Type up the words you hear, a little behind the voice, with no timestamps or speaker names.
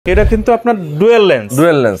এটা কিন্তু আপনার ডুয়াল লেন্স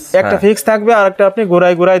একটা ফিক্স থাকবে আর একটা আপনি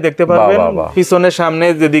ঘোরায় ঘোরায় দেখতে পারবেন পিছনে সামনে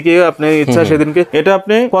যেদিকে আপনি ইচ্ছা সেদিনকে এটা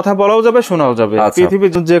আপনি কথা বলাও যাবে শোনাও যাবে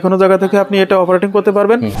পৃথিবীর যে কোনো জায়গা থেকে আপনি এটা অপারেটিং করতে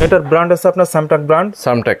পারবেন এটার ব্র্যান্ড আছে আপনার স্যামটাক ব্র্যান্ড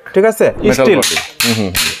ঠিক আছে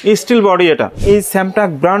স্টিল বডি এটা এই স্যামটাক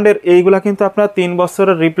ব্র্যান্ডের এইগুলা কিন্তু আপনার 3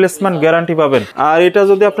 বছরের রিপ্লেসমেন্ট গ্যারান্টি পাবেন আর এটা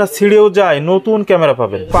যদি আপনার ছিড়েও যায় নতুন ক্যামেরা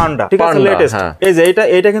পাবেন পান্ডা ঠিক আছে লেটেস্ট এই যে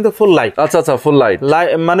এটা কিন্তু ফুল লাইট আচ্ছা ফুল লাইট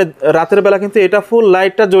মানে রাতের বেলা কিন্তু এটা ফুল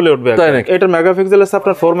লাইটটা জ্বলে উঠবে এটা মেগাপিক্সেল আছে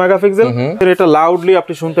আপনার 4 মেগাপিক্সেল এটা লাউডলি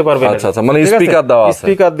আপনি শুনতে পারবেন আচ্ছা মানে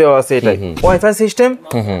স্পিকার দেওয়া আছে এটাই ওয়াইফাই সিস্টেম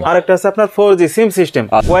আর একটা আছে আপনার 4G সিম সিস্টেম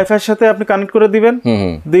ওয়াইফাই এর সাথে আপনি কানেক্ট করে দিবেন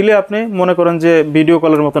দিলে আপনি মনে করেন যে ভিডিও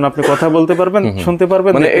কলের মতন আপনি কথা বলতে পারবেন শুনতে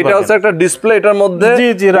পারবেন মানে এটা হচ্ছে একটা ডিসপ্লে এটার মধ্যে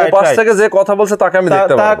জি রাইট পাশ থেকে যে কথা বলছে তাকে আমি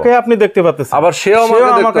দেখতে পারবো তাকে আপনি দেখতে পাচ্ছেন আবার সেও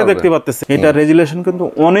আমাকে দেখতে পাচ্ছেন এটা রেজুলেশন কিন্তু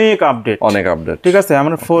অনেক আপডেট ঠিক আছে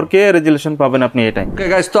আমরা 4K রেজুলেশন পাবেন আপনি এটাই ওকে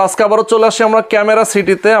গাইস তো আজকে আবারো চলে আসি আমরা ক্যামেরা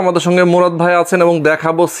সিটিতে আমাদের সঙ্গে মুরাদ ভাই আছেন এবং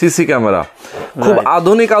দেখাবো সিসি ক্যামেরা খুব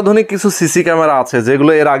আধুনিক কিছু সিসি ক্যামেরা আছে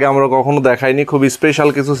যেগুলো এর আগে আমরা কখনো দেখাইনি খুব স্পেশাল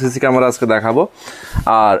কিছু সিসি ক্যামেরা আজকে দেখাবো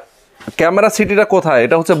আর ক্যামেরা সিটিটা কোথায়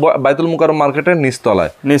এটা হচ্ছে বাইতুল মুকাররম মার্কেটের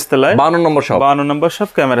নিচতলায় 52 নম্বর শপ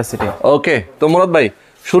ক্যামেরা সিটি ওকে তো মুরাদ ভাই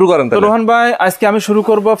শুরু করেন তো রোহান ভাই আজকে আমি শুরু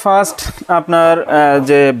করব ফার্স্ট আপনার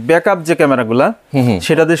যে ব্যাকআপ যে ক্যামেরাগুলা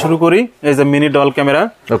সেটা দিয়ে শুরু করি এই যে মিনি ডল ক্যামেরা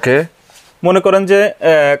ওকে মনে করেন যে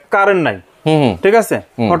কারেন্ট নাই ঠিক আছে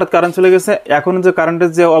হঠাৎ কারেন্ট চলে গেছে এখন যে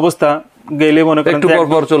কারেন্টের যে অবস্থা গেলে মনে করেন একটু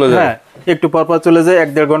পর চলে যায় হ্যাঁ একটু পর চলে যায়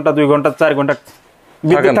 1.5 ঘন্টা 2 ঘন্টা 4 ঘন্টা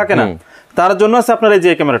বিদ্যুৎ থাকে না তার জন্য আছে আপনার এই যে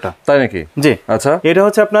ক্যামেরাটা তাই নাকি জি আচ্ছা এটা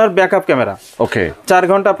হচ্ছে আপনার ব্যাকআপ ক্যামেরা ওকে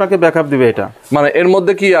 4 ঘন্টা আপনাকে ব্যাকআপ দিবে এটা মানে এর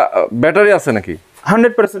মধ্যে কি ব্যাটারি আছে নাকি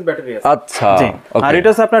 100% ব্যাটারি আছে আচ্ছা আর এটা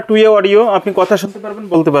হচ্ছে আপনার 2A অডিও আপনি কথা শুনতে পারবেন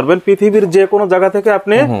বলতে পারবেন পৃথিবীর যে কোনো জায়গা থেকে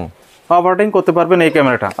আপনি অপারেটিং করতে পারবেন এই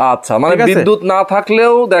ক্যামেরাটা আচ্ছা মানে বিদ্যুৎ না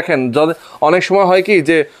থাকলেও দেখেন অনেক সময় হয় কি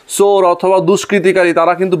যে চোর অথবা দুষ্কৃতিকারী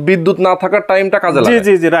তারা কিন্তু বিদ্যুৎ না থাকার টাইমটা কাজে লাগায়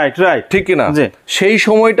জি রাইট ঠিক কি না সেই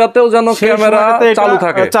সময়টাতেও যেন ক্যামেরা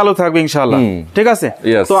চালু থাকবে ইনশাআল্লাহ ঠিক আছে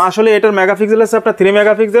তো আসলে এটার মেগাপিক্সেল আছে আপনার 3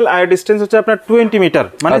 মেগাপিক্সেল আর ডিসটেন্স হচ্ছে আপনার 20 মিটার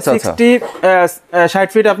মানে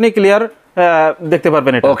 60 ফিট আপনি ক্লিয়ার দেখতে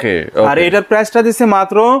পারবেন এটা ওকে আর এটার প্রাইসটা দিছে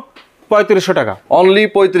মাত্র 3500 টাকা অনলি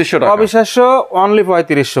 3500 টাকা অবিশ্বাস্য অনলি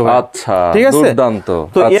 3500 আচ্ছা ঠিক আছে দুর্দান্ত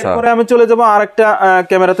তো এরপরে আমি চলে যাব আরেকটা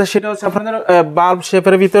ক্যামেরাতে সেটা হচ্ছে আপনাদের বাল্ব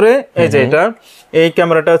শেপের ভিতরে এই যে এটা এই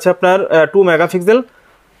ক্যামেরাটা হচ্ছে আপনার 2 মেগাপিক্সেল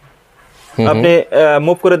আপনি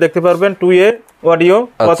মুভ করে দেখতে পারবেন 2A অডিও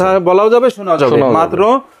কথা বলাও যাবে শোনাও যাবে মাত্র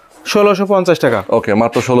 1650 টাকা ওকে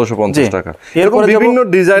মাত্র 1650 টাকা এরকম বিভিন্ন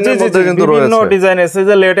ডিজাইনের মধ্যে কিন্তু রয়েছে বিভিন্ন ডিজাইন আছে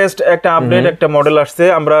যে লেটেস্ট একটা আপডেট একটা মডেল আসছে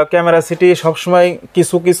আমরা ক্যামেরা সিটি সব সময়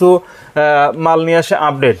কিছু মাল নিয়ে আসে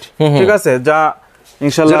আপডেট ঠিক আছে যা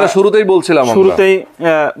ইনশাআল্লাহ যেটা শুরুতেই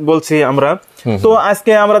বলছি আমরা তো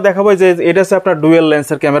আজকে আমরা দেখাবো যে এটা হচ্ছে আপনার ডুয়াল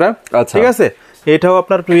লেন্সের ক্যামেরা ঠিক আছে এটাও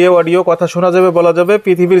আপনার 2A অডিও কথা শোনা যাবে বলা যাবে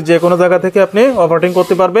পৃথিবীর যে কোনো জায়গা থেকে আপনি অপারেটিং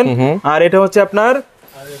করতে পারবেন আর এটা হচ্ছে আপনার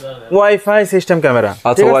ওয়াইফাই সিস্টেম ক্যামেরা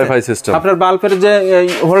আচ্ছা ওয়াইফাই সিস্টেম আপনার বাল্বের যে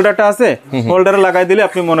হোল্ডারটা আছে হোল্ডারে লাগাই দিলে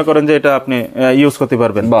আপনি মনে করেন যে এটা আপনি ইউজ করতে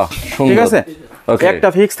পারবেন বাহ সুন্দর ঠিক আছে একটা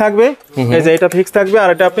ফিক্স থাকবে এই যে এটা ফিক্স থাকবে আর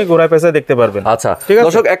এটা আপনি ঘোরায় পেঁচায় দেখতে পারবেন আচ্ছা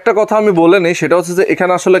দর্শক একটা কথা আমি বলে নেই সেটা হচ্ছে যে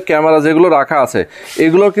এখানে আসলে ক্যামেরা যেগুলো রাখা আছে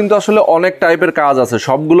এগুলোর কিন্তু আসলে অনেক টাইপের কাজ আছে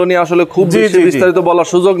সবগুলো নিয়ে আসলে খুব বেশি বিস্তারিত বলার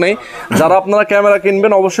সুযোগ নেই যারা আপনারা ক্যামেরা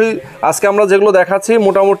কিনবেন অবশ্যই আজকে আমরা যেগুলো দেখাচ্ছি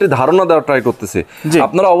মোটামুটি ধারণা দেওয়ার ট্রাই করতেছি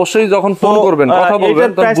আপনারা অবশ্যই যখন ফোন করবেন কথা বলবেন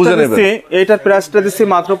তখন বুঝে নেবেন এটার প্রাইসটা দিচ্ছি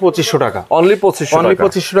মাত্র 2500 টাকা অনলি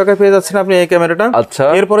 2500 টাকা পেয়ে যাচ্ছেন আপনি এই ক্যামেরাটা আচ্ছা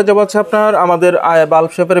এরপরে যাব হচ্ছে আপনার আমাদের বাল্ব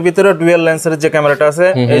শেপের ভিতরে ডুয়াল লেন্সের যে ক্যামেরাটা আছে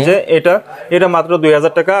এই যে এটা মাত্র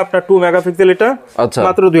 2000 টাকা আপনার 2 মেগাপিক্সেল এটা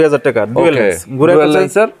মাত্র 2000 টাকা ডুয়াল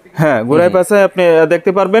লেন্স ঘুরায় পাশে আপনি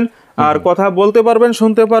দেখতে পারবেন আর কথা বলতে পারবেন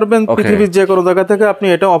শুনতে পারবেন পৃথিবীর যে কোনো জায়গা থেকে আপনি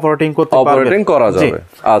এটা অপারেটিং করতে পারবেন অপারেটিং করা যাবে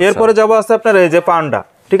এরপরে যাব আছে আপনার এই যে পান্ডা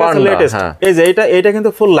ঠিক আছে লেটেস্ট এই যে এটা কিন্তু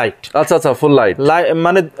ফুল লাইট আচ্ছা ফুল লাইট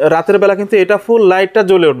মানে রাতের বেলা কিন্তু এটা ফুল লাইটটা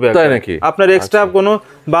জ্বলে উঠবে তাই নাকি আপনার এক্সট্রা কোনো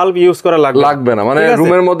বাল্ব ইউজ করা লাগবে না মানে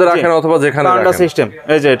রুমের মধ্যে রাখেন অথবা যেখানে রাখেন পান্ডা সিস্টেম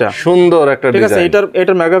এই যে এটা সুন্দর একটা ডিজাইন ঠিক আছে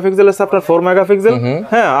এটার মেগাপিক্সেল আছে আপনার 4 মেগাপিক্সেল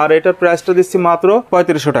হ্যাঁ আর এটার প্রাইসটা দিচ্ছি মাত্র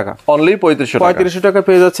 3500 টাকা অনলি 3500 টাকা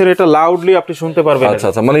পেয়ে যাচ্ছেন এটা লাউডলি আপনি শুনতে পারবেন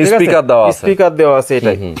আচ্ছা মানে স্পিকার দেওয়া আছে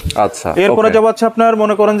এটাই আচ্ছা এরপরে যাব হচ্ছে আপনার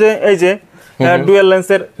মনে করেন যে এই যে ডুয়াল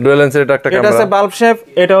লেন্সের এটা একটা ক্যামেরা এটা আছে বাল্ব শেপ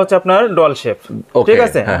এটা হচ্ছে আপনার ডল শেপ ঠিক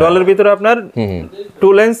আছে ডলের ভিতরে আপনার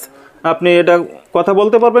 2 লেন্স আপনি এটা কথা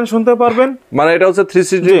বলতে পারবেন শুনতে পারবেন মানে এটা হচ্ছে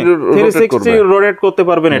 360 রোটেট করতে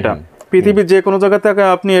পারবেন এটা পৃথিবীর যে কোনো জায়গা থেকে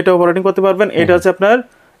আপনি এটা অপারেটিং করতে পারবেন এটা হচ্ছে আপনার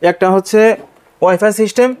একটা হচ্ছে ওয়াইফাই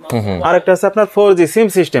সিস্টেম আর একটা আছে আপনার 4G সিম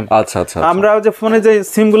সিস্টেম আচ্ছা আমরা যে ফোনে যে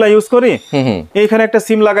সিমগুলো ইউজ করি এইখানে একটা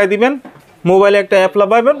সিম লাগাই দিবেন মোবাইলে একটা অ্যাপ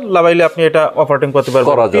লাগাইলে আপনি এটা অপারেটিং করতে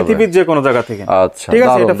পারবেন পৃথিবীর যে কোনো জায়গা থেকে। আচ্ছা, ঠিক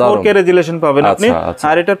আছে, এটা 4K রেজুলেশন পাবেন আপনি।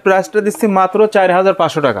 আর এটার প্রাইসটা দিচ্ছি মাত্র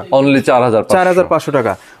 4500 টাকা, অনলি 4500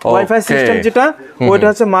 টাকা। ওয়াইফাই সিস্টেম যেটা ওইটা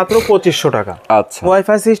হচ্ছে মাত্র 2500 টাকা। আচ্ছা,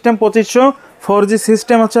 ওয়াইফাই সিস্টেম 2500, 4G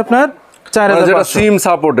সিস্টেম হচ্ছে আপনার 4500, যেটা সিম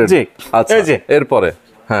সাপোর্টেড। জি। আচ্ছা, এরপরে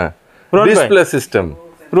হ্যাঁ ডিসপ্লে সিস্টেম।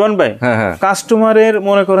 রোহন ভাই, কাস্টমারের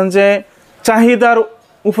মনে করেন যে চাহিদার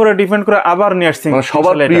উপরে ডিপেন্ড করে আবার নিয়ে আসছি,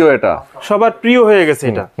 সবার প্রিয়, এটা সবার প্রিয় হয়ে গেছে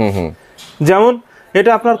এটা। যেমন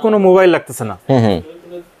এটা আপনার কোনো মোবাইল লাগতেছে না,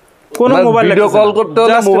 কোনো মোবাইল ভিডিও কল করতে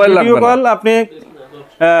হলে মোবাইল লাগবে না, ভিডিও কল আপনি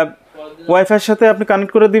ওয়াইফাই এর সাথে আপনি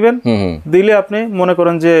কানেক্ট করে দিবেন, দিলে আপনি মনে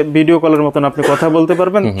করেন যে ভিডিও কলের মতন আপনি কথা বলতে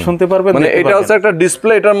পারবেন, শুনতে পারবেন। মানে এটা হচ্ছে একটা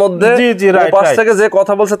ডিসপ্লে, এটার মধ্যে জি জি রাইট, পাশ থেকে যে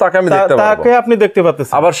কথা বলছে তাকে আমি দেখতে পারবো, তাকে আপনি দেখতে পাচ্ছেন,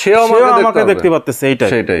 আবার সেও আমাকে দেখতে পাচ্ছে।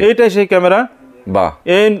 এইটাই সেই ক্যামেরা। বাহ,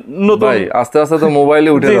 এই নতুন ভাই আস্তে আস্তে তো মোবাইলে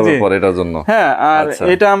উঠে যাবে পরে এটার জন্য। হ্যাঁ, আর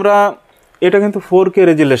এটা কিন্তু 4K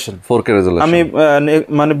রেজুলেশন। আমি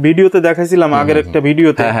মানে ভিডিওতে দেখাইছিলাম আগের একটা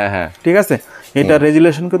ভিডিওতে, ঠিক আছে। এটা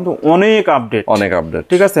রেজুলেশন কিন্তু অনেক আপডেট।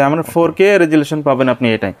 ঠিক আছে, আমরা 4K রেজুলেশন পাবেন আপনি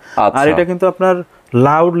এটাই। আর এটা কিন্তু আপনার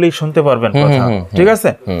লাউডলি শুনতে পারবেন কথা, ঠিক আছে।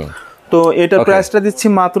 তো এটার প্রাইসটা দিচ্ছি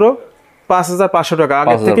মাত্র 5500 টাকা,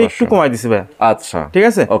 আগে থেকে একটু কমাই দিছি ভাই। আচ্ছা, ঠিক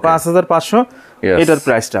আছে, 5500 এটার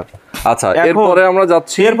প্রাইসটা। আচ্ছা,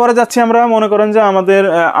 এরপরে যাচ্ছি আমরা মনে করেন যে আমাদের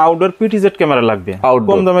আউটডোর পিটিজেড ক্যামেরা লাগবে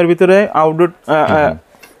কম দামের ভিতরে,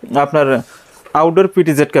 আপনার আউটডোর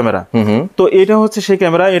পিটিজেড ক্যামেরা। তো এটা হচ্ছে সেই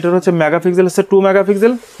ক্যামেরা, এটার হচ্ছে মেগাপিক্সেল হচ্ছে 2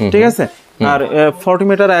 মেগাপিক্সেল, ঠিক আছে। আর 40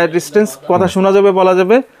 মিটার আয়ার ডিস্টেন্স, কথা শোনা যাবে, বলা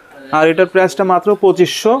যাবে। আর এটার প্রাইসটা মাত্র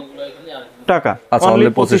 2500 টাকা, অনলি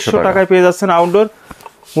 2500 টাকায় পেয়ে যাচ্ছেন আউটডোর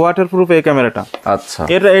ওয়াটারপ্রুফ এই ক্যামেরাটা। আচ্ছা,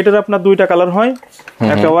 এটার আপনার দুইটা কালার হয়,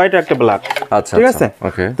 একটা হোয়াইট একটা ব্ল্যাক। আচ্ছা, ঠিক আছে।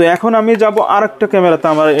 তো এখন আমি যাব আরেকটা ক্যামেরাতে,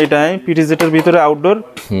 আমার এটাই পিটিজেড এর ভিতরে আউটডোর।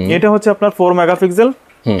 এটা হচ্ছে আপনার 4 মেগাপিক্সেল,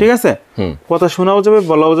 ঠিক আছে। কথা শোনাও যাবে,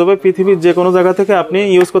 বলাও যাবে, পৃথিবীর যে কোনো জায়গা থেকে আপনি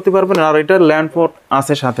ইউজ করতে পারবেন। আর এটা ল্যান্ড পোর্ট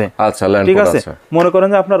আছে সাথে, ঠিক আছে। মনে করেন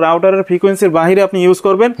যে আপনার রাউটারের ফ্রিকোয়েন্সির বাইরে আপনি ইউজ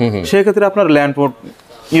করবেন, সেই ক্ষেত্রে আপনার ল্যান্ড পোর্ট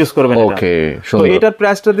ইউজ করবেন। তো এটার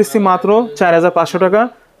প্রাইসটা দিচ্ছি মাত্র 4500 টাকা।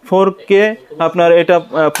 4K আপনার এটা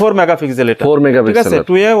 4 মেগাপিক্সেল, এটা ঠিক আছে।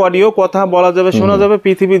 2A অডিও, কথা বলা যাবে, শোনা যাবে,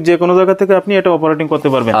 পৃথিবীর যে কোনো জায়গা থেকে আপনি এটা অপারেটিং করতে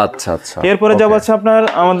পারবেন। আচ্ছা আচ্ছা। এরপরে যাব হচ্ছে আপনার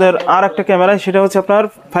আমাদের আর একটা ক্যামেরা, সেটা হচ্ছে আপনার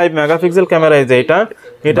 5 মেগাপিক্সেল ক্যামেরা। এই যে এটা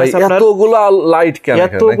হচ্ছে আপনার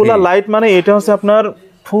এতগুলা লাইট, মানে এটা হচ্ছে আপনার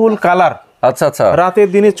ফুল কালার। আচ্ছা আচ্ছা, রাতে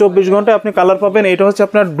দিনে 24 ঘন্টা আপনি কালার পাবেন। এটা হচ্ছে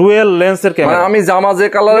আপনার ডুয়েল লেন্সের ক্যামেরা, আমি জামা যে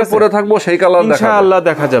কালারে পরে থাকবো সেই কালার ইনশাআল্লাহ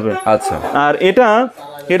দেখা যাবে। আচ্ছা, আর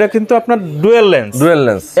এটা কিন্তু আপনার ডুয়েল লেন্স,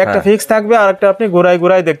 একটা ফিক্স থাকবে, আর একটা আপনি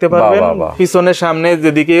ঘোরায় দেখতে পারবেন, পিছনে সামনে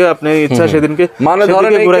যেদিকে আপনি ইচ্ছা সেদিনকে। মানে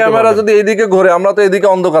ধরেন এই ক্যামেরা যদি এইদিকে ঘোরে, আমরা তো এইদিকে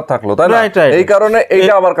অন্ধকার থাকলো, তাই না? এই কারণে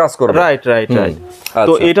এইটা আবার কাজ করবে। রাইট।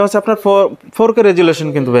 তো এটা হচ্ছে আপনার 4K রেজুলেশন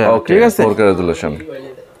কিন্তু ভাই, ঠিক আছে, 4K রেজুলেশন।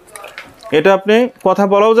 এটা আপনি কথা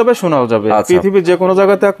বলাও যাবে, শোনাও যাবে, পৃথিবীর যে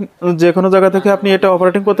কোনো জায়গা থেকে আপনি এটা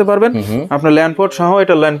অপারেটিং করতে পারবেন। আপনার ল্যান্ড পোর্ট সহ,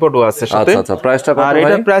 এটা ল্যান্ড পোর্টও আছে সাথে। আর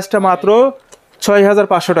এটার প্রাইসটা মাত্র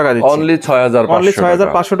 6500 টাকা দিচ্ছি, অনলি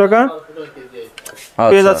 6500 টাকা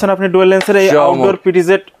পেয়ে যাচ্ছেন আপনি ডুয়াল লেন্সের এই আউটডোর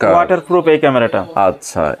পিটিজেড ওয়াটারপ্রুফ এই ক্যামেরাটা।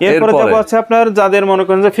 আচ্ছা, এরপরে যাব হচ্ছে আপনার যাদের মনে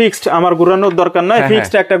করেন যে ফিক্সড আমার ঘোরানোর দরকার নাই,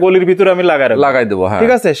 ফিক্সড একটা গলির ভিতরে আমি লাগাই দেব,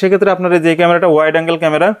 ঠিক আছে। সেক্ষেত্রে আপনার যে ক্যামেরাটা ওয়াইড অ্যাঙ্গেল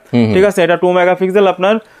ক্যামেরা, ঠিক আছে, এটা 2 মেগাপিক্সেল,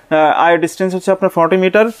 আপনার আই ডিসটেন্স হচ্ছে আপনার 40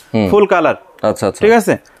 মিটার, ফুল কালার। আচ্ছা, ঠিক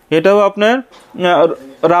আছে। এটাও আপনার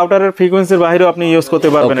রাউটারের ফ্রিকোয়েন্সির বাইরেও আপনি ইউজ করতে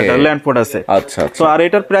পারবেন, এটা ল্যান্ড পোর্ট আছে। আচ্ছা, তো আর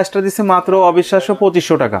এটার প্রাইসটা দিচ্ছে মাত্র অবিশ্বাস্য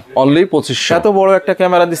 2500 টাকা, অনলি 2500। এত বড় একটা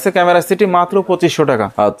ক্যামেরা দিচ্ছে, ক্যামেরা সিটি মাত্র 2500 টাকা।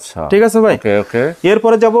 আচ্ছা, ঠিক আছে ভাই।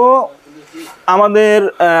 এরপরে যাব আমাদের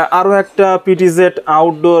আরো একটা পিটিজেড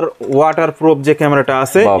আউটডোর ওয়াটারপ্রুফ যে ক্যামেরাটা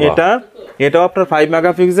আছে, এটাও আপনার 5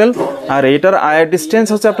 মেগাপিক্সেল, আর এটার আয়ার ডিসটেন্স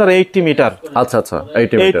হচ্ছে আপনার 80 মিটার। আচ্ছা,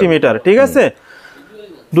 80 মিটার, ঠিক আছে।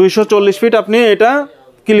 240 ফিট আপনি এটা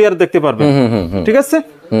ক্লিয়ার দেখতে পারবেন, ঠিক আছে।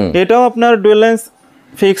 এটাও আপনার ডুয়াল লেন্স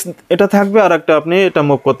ফিক্স এটা থাকবে, আর একটা আপনি এটা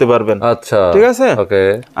মুভ করতে পারবেন। আচ্ছা, ঠিক আছে।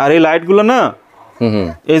 আর এই লাইট গুলো না,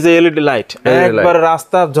 এই যে এলইডি লাইট, একবার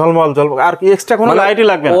রাস্তা ঝলমল, আর কি এক্সট্রা কোনো লাইটই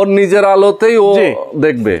লাগবে না, ওর নিজের আলোতেই ও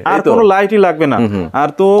দেখবে, আর কোনো লাইটই লাগবে না। আর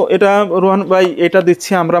তো এটা রোহান ভাই, এটা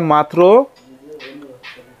দিচ্ছি আমরা মাত্র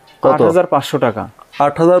 8500 টাকা।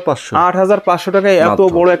 8500 টাকায় এত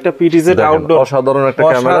বড় একটা পিটিজেড আউটডোর অসাধারণ একটা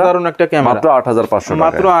ক্যামেরা, মাত্র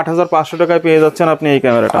 8500 টাকায় পেয়ে যাচ্ছেন আপনি এই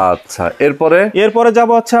ক্যামেরাটা। আচ্ছা, এরপরে যাব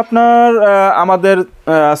হচ্ছে আপনার আমাদের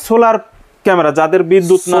সোলার ক্যামেরা, যাদের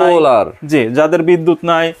বিদ্যুৎ নাই, যাদের বিদ্যুৎ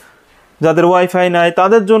নাই, যাদের ওয়াইফাই নাই,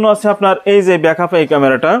 তাদের জন্য আছে আপনার এই যে ব্যাকআপ এই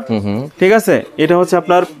ক্যামেরাটা, ঠিক আছে। এটা হচ্ছে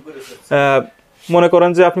আপনার মনে করেন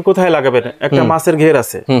যে আপনি কোথায় লাগাবেন, একটা মাছের ঘের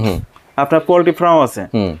আছে, আপনার পোল্ট্রি ফার্ম আছে,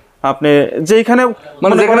 আপনি যেখানে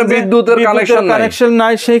মানে যেখানে বিদ্যুতের কানেকশন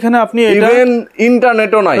নাই সেইখানে আপনি ইভেন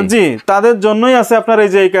ইন্টারনেটও নাই, জি তাদের জন্যই আছে আপনার এই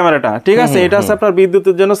যে এই ক্যামেরাটা, ঠিক আছে। এটা আছে আপনার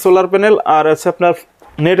বিদ্যুতের জন্য সোলার প্যানেল, আর আছে আপনার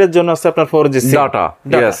নেটের জন্য আছে আপনার 4G ডাটা,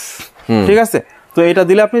 ঠিক আছে। তো এটা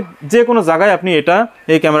দিলে আপনি যে কোনো জায়গায় আপনি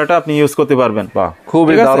এই ক্যামেরাটা আপনি ইউজ করতে পারবেন। বাহ,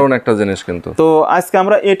 খুবই দারুণ একটা জিনিস কিন্তু। তো আজকে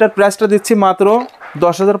আমরা এটার প্রাইসটা দিচ্ছি মাত্র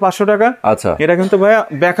 10,500 টাকা। আচ্ছা, এটা কিন্তু ভাইয়া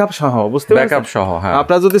ব্যাকআপ সহ, বুঝতে পারছেন? ব্যাকআপ সহ, হ্যাঁ।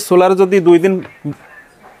 আপনার যদি সোলার যদি 2 দিন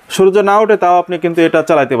সূর্য না ওঠে তাও আপনি কিন্তু এটা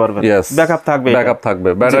চালাতে পারবেন, ব্যাকআপ থাকবে,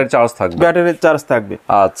 ব্যাটারি চার্জ থাকবে।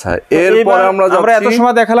 আচ্ছা, এরপরে আমরা এত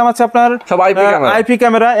সময় দেখালাম আছে আপনার সব আইপি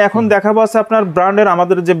ক্যামেরা, এখন দেখাবো আছে আপনার ব্র্যান্ডের,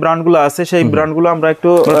 আমাদের যে ব্র্যান্ডগুলো আছে সেই ব্র্যান্ডগুলো আমরা একটু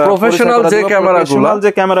প্রফেশনাল যে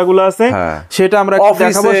ক্যামেরাগুলো আছে সেটা আমরা একটু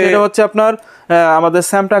দেখাবো। সেটা হচ্ছে আপনার আমাদের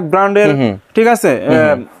স্যামটাক ব্র্যান্ডের, ঠিক আছে,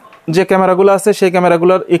 যে ক্যামেরাগুলো আছে সেই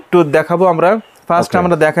ক্যামেরাগুলোর একটু দেখাবো আমরা। ফার্স্ট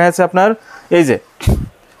আমরা দেখা যাচ্ছে আপনার এই যে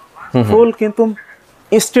ফুল কিন্তু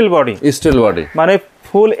স্টিল বডি মানে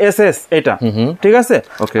ফুল এসএস এটা, ঠিক আছে।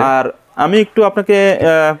 আর আমি একটু আপনাকে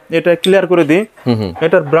এটা ক্লিয়ার করে দিই,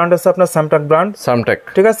 এটার ব্র্যান্ড আছে আপনার স্যামটাক ব্র্যান্ড,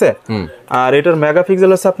 ঠিক আছে। আর এটার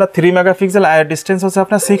মেগাপিক্সেল আছে আপনার 3 মেগাপিক্সেল, আয়ার ডিসটেন্স হচ্ছে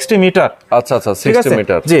আপনার 60 মিটার। আচ্ছা, 60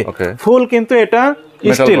 মিটার, জি। ফুল কিন্তু এটা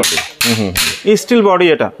স্টিল বডি,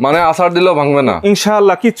 এটা মানে আছাড় দিলেও ভাঙবে না,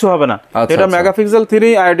 ইনশাআল্লাহ কিচ্ছু হবে না। এটা মেগাপিক্সেল 3,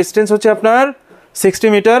 আয়ার ডিসটেন্স হচ্ছে আপনার 60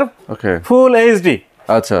 মিটার, ফুল এইচডি।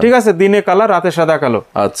 আচ্ছা, ঠিক আছে, দিনে কালার রাতে সাদা কালো।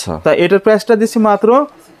 আচ্ছা, তা এটার প্রাইসটা দিচ্ছি মাত্র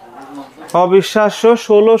অবিশ্বাস্য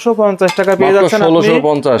 1650 টাকা পেয়ে যাচ্ছেন আপনি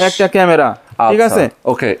একটা ক্যামেরা, ঠিক আছে।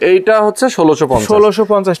 ওকে, এইটা হচ্ছে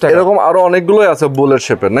 1650 টাকা। এরকম আরো অনেকগুলো আছে বুলেট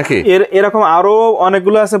শেপের নাকি? এরকম আরো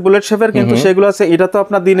অনেকগুলো আছে বুলেট শেপের, কিন্তু সেগুলো আছে, এটা তো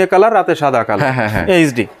আপনার দিনে কালার রাতে সাদা কালো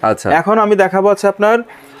এইচডি। আচ্ছা, এখন আমি দেখাবো হচ্ছে আপনার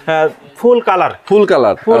ফুল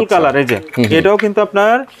কালার, এই যে এটাও কিন্তু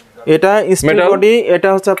আপনার এটা স্টিল বডি, এটা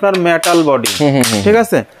হচ্ছে আপনার মেটাল বডি, ঠিক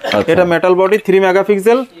আছে। এটা মেটাল বডি, 3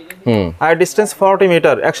 মেগাপিক্সেল, আর ডিসটেন্স 40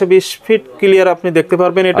 মিটার, 120 ফিট ক্লিয়ার আপনি দেখতে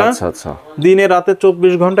পারবেন এটা। দিনে রাতে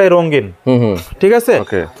 24 ঘন্টায় রঙিন, ঠিক আছে।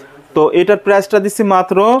 তো এটার প্রাইসটা দিচ্ছি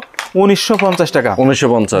মাত্র 1950 টাকা।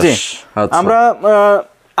 1950। আমরা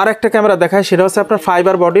আরেকটা ক্যামেরা দেখাই, সেটা হচ্ছে আপনার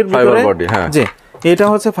ফাইবার বডির ভিতরে, জি এটা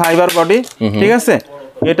হচ্ছে ফাইবার বডি, ঠিক আছে।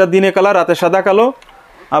 এটা দিনে কালার রাতে সাদা কালো,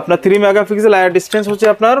 আপনার 3 মেগাপিক্সেল, আয়ার ডিসটেন্স হচ্ছে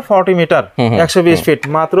আপনার 40 মিটার, 120 ফিট,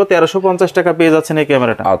 মাত্র 1350 টাকা পেয়ে যাচ্ছেন এই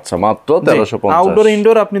ক্যামেরাটা। আচ্ছা, মাত্র 1350। আউটডোর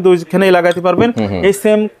ইনডোর আপনি দুইখানেই লাগাতে পারবেন। এই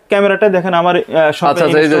সেম ক্যামেরাটা দেখেন আমার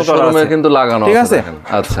শপে কিন্তু লাগানো আছে, ঠিক আছে।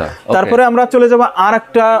 আচ্ছা, তারপরে আমরা চলে যাব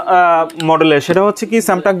আরেকটা মডেলে, সেটা হচ্ছে কি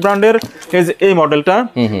স্যামটাক ব্র্যান্ডের এই মডেলটা।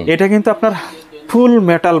 এটা কিন্তু আপনার ফুল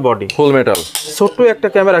মেটাল বডি, ছোট্ট একটা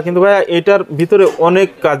ক্যামেরা, কিন্তু ভাই এটার ভিতরে অনেক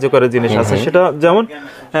কার্যকরী জিনিস আছে। সেটা যেমন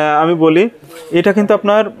আমি বলি, এটা কিন্তু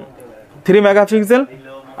আপনার 3 মেগাপিক্সেল,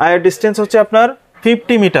 আয়ার ডিসটেন্স হচ্ছে আপনার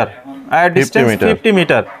 50 মিটার, আয়ার ডিসটেন্স 50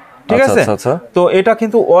 মিটার, ঠিক আছে। তো এটা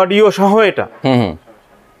কিন্তু অডিও সহ, এটা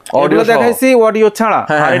অডিও দেখাইছি অডিও ছাড়া,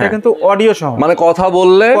 আর এটা কিন্তু অডিও সহ, মানে কথা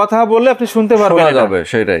বললে আপনি শুনতে পারবেন,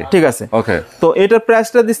 সেটাই, ঠিক আছে। ওকে, তো এটার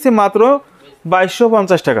প্রাইসটা দিচ্ছি মাত্র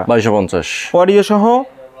 2250 টাকা, 2250, অডিও সহ,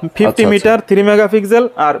 50 মিটার, 3 মেগাপিক্সেল।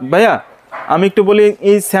 আর ভাইয়া আমি একটু বলি,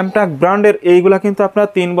 এই স্যামটাক ব্র্যান্ডের এইগুলা কিন্তু আপনারা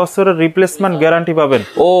 3 বছরের রিপ্লেসমেন্ট গ্যারান্টি পাবেন।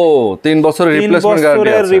 3 বছরের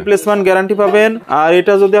রিপ্লেসমেন্ট গ্যারান্টি পাবেন। আর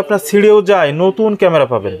এটা যদি আপনার ছিঁড়েও যায়, নতুন ক্যামেরা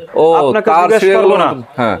পাবেন।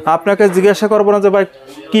 আপনাকে জিজ্ঞাসা করবো না যে ভাই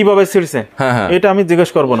কিভাবে ছিঁড়ছে, এটা আমি জিজ্ঞেস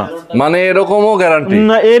করবো না, মানে এরকমও গ্যারান্টি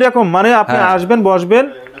না, এরকম মানে আপনি আসবেন, বসবেন,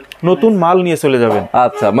 নতুন মাল নিয়ে চলে যাবেন।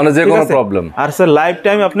 আচ্ছা, মানে যে কোনো প্রবলেম, আর স্যার লাইফ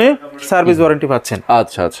টাইম আপনি সার্ভিস ওয়ারেন্টি পাচ্ছেন।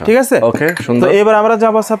 আচ্ছা, ঠিক আছে। ওকে, সুন্দর। তো এবার আমরা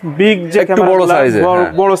যাব সব বিগ যে ক্যামেরা,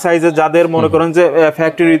 বড় সাইজের, যাদের মনে করেন যে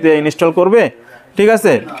ফ্যাক্টরিতে ইনস্টল করবে, ঠিক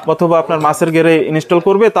আছে, অথবা আপনার মাছের ঘেরে ইনস্টল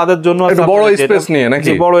করবে, তাদের জন্য বড় স্পেস নিয়ে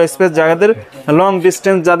নাকি, বড় স্পেস, যাদের লং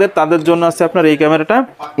ডিসটেন্স তাদের জন্য আছে আপনার এই ক্যামেরাটা।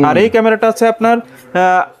 আর এই ক্যামেরাটা আছে আপনার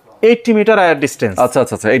 80 মিটার আয়ার ডিসটেন্স। আচ্ছা,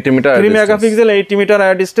 80 মিটার, 3 মেগাপিক্সেল, 80 মিটার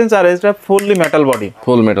আয়ার ডিসটেন্স। আর এটা ফুললি মেটাল বডি,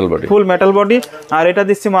 ফুল মেটাল বডি। আর এটা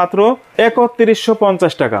দিচ্ছি মাত্র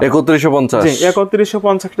 3150 টাকা। 3150, জি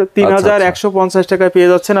 3150 টাকা, 3150 টাকায় পেয়ে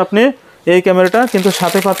যাচ্ছেন আপনি এই ক্যামেরাটা। কিন্তু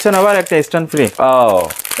সাথে পাচ্ছেন আবার একটা স্ট্যান্ড ফ্রি,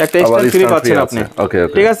 একটা স্ট্যান্ড ফ্রি পাচ্ছেন আপনি,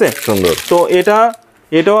 ঠিক আছে। সুন্দর। তো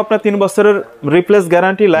এটাও আপনার 3 বছরের replace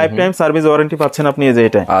guarantee, life time service warranty পাচ্ছেন আপনি এই যে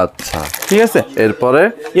এটা। আচ্ছা, ঠিক আছে।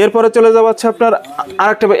 এরপরে চলে যাওয়া হচ্ছে আপনার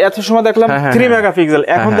আরেকটা, এত সময় দেখলাম 3 মেগাপিক্সেল,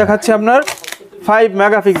 এখন দেখাচ্ছি আপনার 5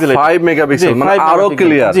 মেগাপিক্সেল, মানে আরো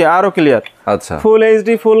ক্লিয়ার, জি আরো ক্লিয়ার। আচ্ছা, full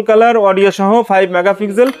HD, full colour, audio সহ, 5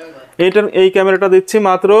 মেগাপিক্সেল। এই ক্যামেরাটা দিচ্ছি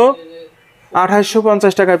মাত্র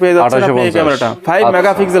 2850 টাকায় পেয়ে যাচ্ছেন আপনি এই ক্যামেরাটা, 5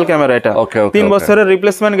 মেগাপিক্সেল ক্যামেরা। এটা 3 বছরের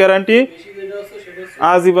রিপ্লেসমেন্ট গ্যারান্টি,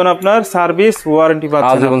 আজীবন আপনার সার্ভিস ওয়ারেন্টি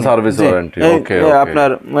পাচ্ছেন, আজীবন সার্ভিস ওয়ারেন্টি। ওকে, আপনার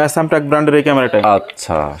স্যামটাক ব্র্যান্ডের এই ক্যামেরাটা।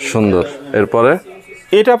 আচ্ছা, সুন্দর। এরপরে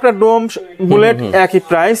এটা আপনার ডোম বুলেট একই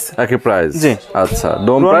প্রাইস জি আচ্ছা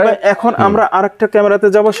ডোম প্রাইস। এখন আমরা আরেকটা ক্যামেরাতে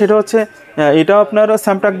যাব, সেটা হচ্ছে এটাও আপনার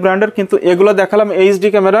স্যামটাক ব্র্যান্ডের, কিন্তু এগুলো দেখালাম এইচডি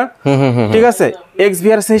ক্যামেরা, ঠিক আছে,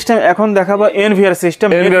 এক্সভিআর সিস্টেম। এখন দেখাবো এনভিআর সিস্টেম,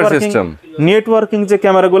 নেটওয়ার্কিং যে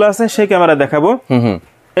ক্যামেরাগুলো আছে সেই ক্যামেরা দেখাবো।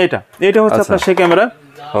 এটা হচ্ছে আপনার সেই ক্যামেরা,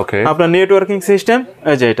 ওকে, আপনার নেটওয়ার্কিং সিস্টেম,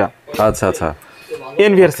 এই যে এটা আচ্ছা আচ্ছা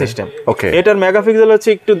এনভিআর সিস্টেম। ওকে, এটার মেগাপিক্সেল হচ্ছে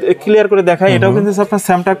একটু ক্লিয়ার করে দেখাই, এটাও কিন্তু আপনার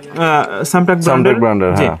স্যামটাক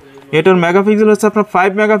ব্র্যান্ডের। হ্যাঁ, এটার মেগাপিক্সেল হচ্ছে আপনার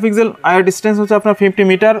 5 মেগাপিক্সেল, আয়ার ডিসটেন্স হচ্ছে আপনার 50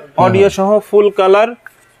 মিটার, অডিও সহ ফুল কালার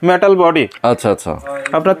মেটাল বডি। আচ্ছা আচ্ছা,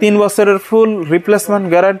 আপনার 3 বছরের ফুল রিপ্লেসমেন্ট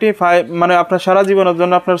গ্যারান্টি, মানে আপনার সারা জীবনের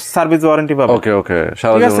জন্য আপনার সার্ভিস ওয়ারেন্টি পাবেন। ওকে ওকে,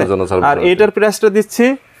 সারা জীবনের জন্য সার্ভিস। আর এটার প্রাইসটা দিচ্ছি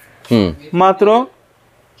মাত্র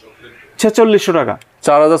 4600 টাকা,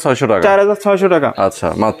 4600 টাকা, 4600 টাকা। আচ্ছা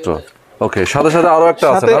মাত্র। ওকে, সাথে সাথে আরো একটা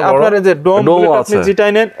আছে না, আপনার এই যে ডোম আপনি যেটা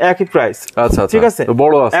নেন একই প্রাইস। আচ্ছা আচ্ছা, ঠিক আছে,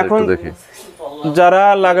 বড় আছে এখন একটু দেখি। যারা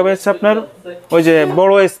লাগাবে হচ্ছে আপনার ওই যে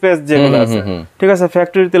বড় স্পেস যেগুলো আছে, ঠিক আছে,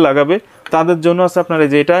 ফ্যাক্টরিতে লাগাবে, তাদের জন্য আছে আপনার এই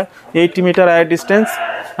যে এটা 80 মিটার আয়ার ডিসটেন্স,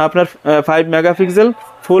 আপনার 5 মেগাপিক্সেল,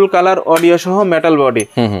 ফুল কালার অডিও সহ মেটাল বডি।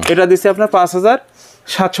 এটা দিচ্ছে আপনার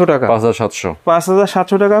 5700 টাকা,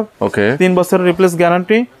 5700 টাকা। ওকে, 3 বছরের রিপ্লেস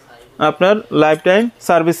গ্যারান্টি, আপনার লাইফ টাইম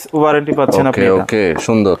সার্ভিস ওয়ারেন্টি পাচ্ছেন আপনি। ওকে,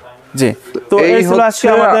 সুন্দর। জি, তো এই ছিল আজকে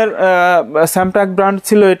আমাদের স্যামটাক ব্র্যান্ড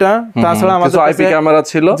ছিল এটা। তাছাড়া আমাদের আইপি ক্যামেরা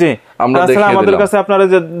ছিল, জি, আমরা দেখিয়ে দিলাম। আমাদের কাছে আপনার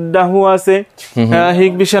যে ডাহু আছে,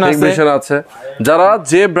 হিগভিশন আছে, যারা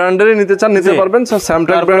যে ব্র্যান্ডেরই নিতে চান নিতে পারবেন।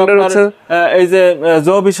 স্যামটাক ব্র্যান্ডের হচ্ছে এই যে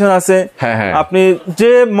জোভিশন আছে, আপনি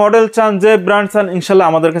যে মডেল চান, যে ব্র্যান্ড চান, ইনশাআল্লাহ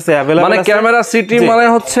আমাদের কাছে अवेलेबल আছে। মানে ক্যামেরা সিটি মানে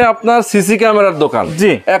হচ্ছে আপনার সিসি ক্যামেরার দোকান।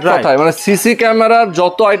 জি, এক কথায় মানে সিসি ক্যামেরার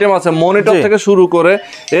যত আইটেম আছে, মনিটর থেকে শুরু করে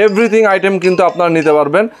এভরিথিং আইটেম কিন্তু আপনারা নিতে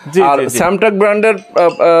পারবেন। আর স্যামটাক ব্র্যান্ডের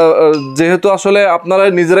যেহেতু আসলে আপনারা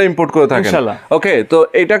নিজেরা ইম্পোর্ট করে থাকেন, ওকে, তো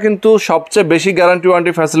এটা কিন্তু সবচেয়ে বেশি গ্যারান্টি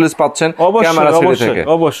ওয়ারেন্টি ফ্যাসিলিটিস পাচ্ছেন ক্যামেরা সিটি থেকে।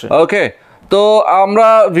 অবশ্যই, ওকে, তো আমরা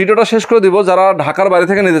ভিডিওটা শেষ করে দিব। যারা ঢাকার বাইরে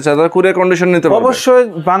থেকে নিতে চায় তারা কুরিয়ার কন্ডিশন নিতে পারবে। অবশ্যই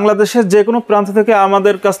বাংলাদেশের যে কোনো প্রান্ত থেকে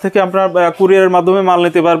আমাদের কাছ থেকে আপনারা কুরিয়ারের মাধ্যমে মাল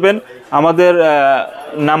নিতে পারবেন। আমাদের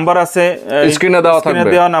নাম্বার আছে, স্ক্রিনে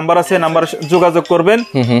দেওয়া নাম্বার আছে, নাম্বার যোগাযোগ করবেন।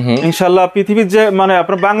 ইনশাআল্লাহ পৃথিবীর যে মানে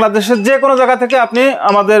আপনার বাংলাদেশের যে কোনো জায়গা থেকে আপনি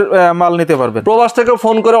আমাদের মাল নিতে পারবেন। প্রবাস থেকে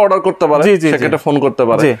ফোন করে অর্ডার করতে পারেন, সেক্ষেত্রে ফোন করতে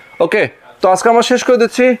পারেন। ওকে, তো আজকে আমরা শেষ করে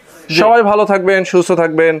দিচ্ছি। সবাই ভালো থাকবেন, সুস্থ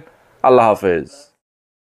থাকবেন। আল্লাহ হাফেজ।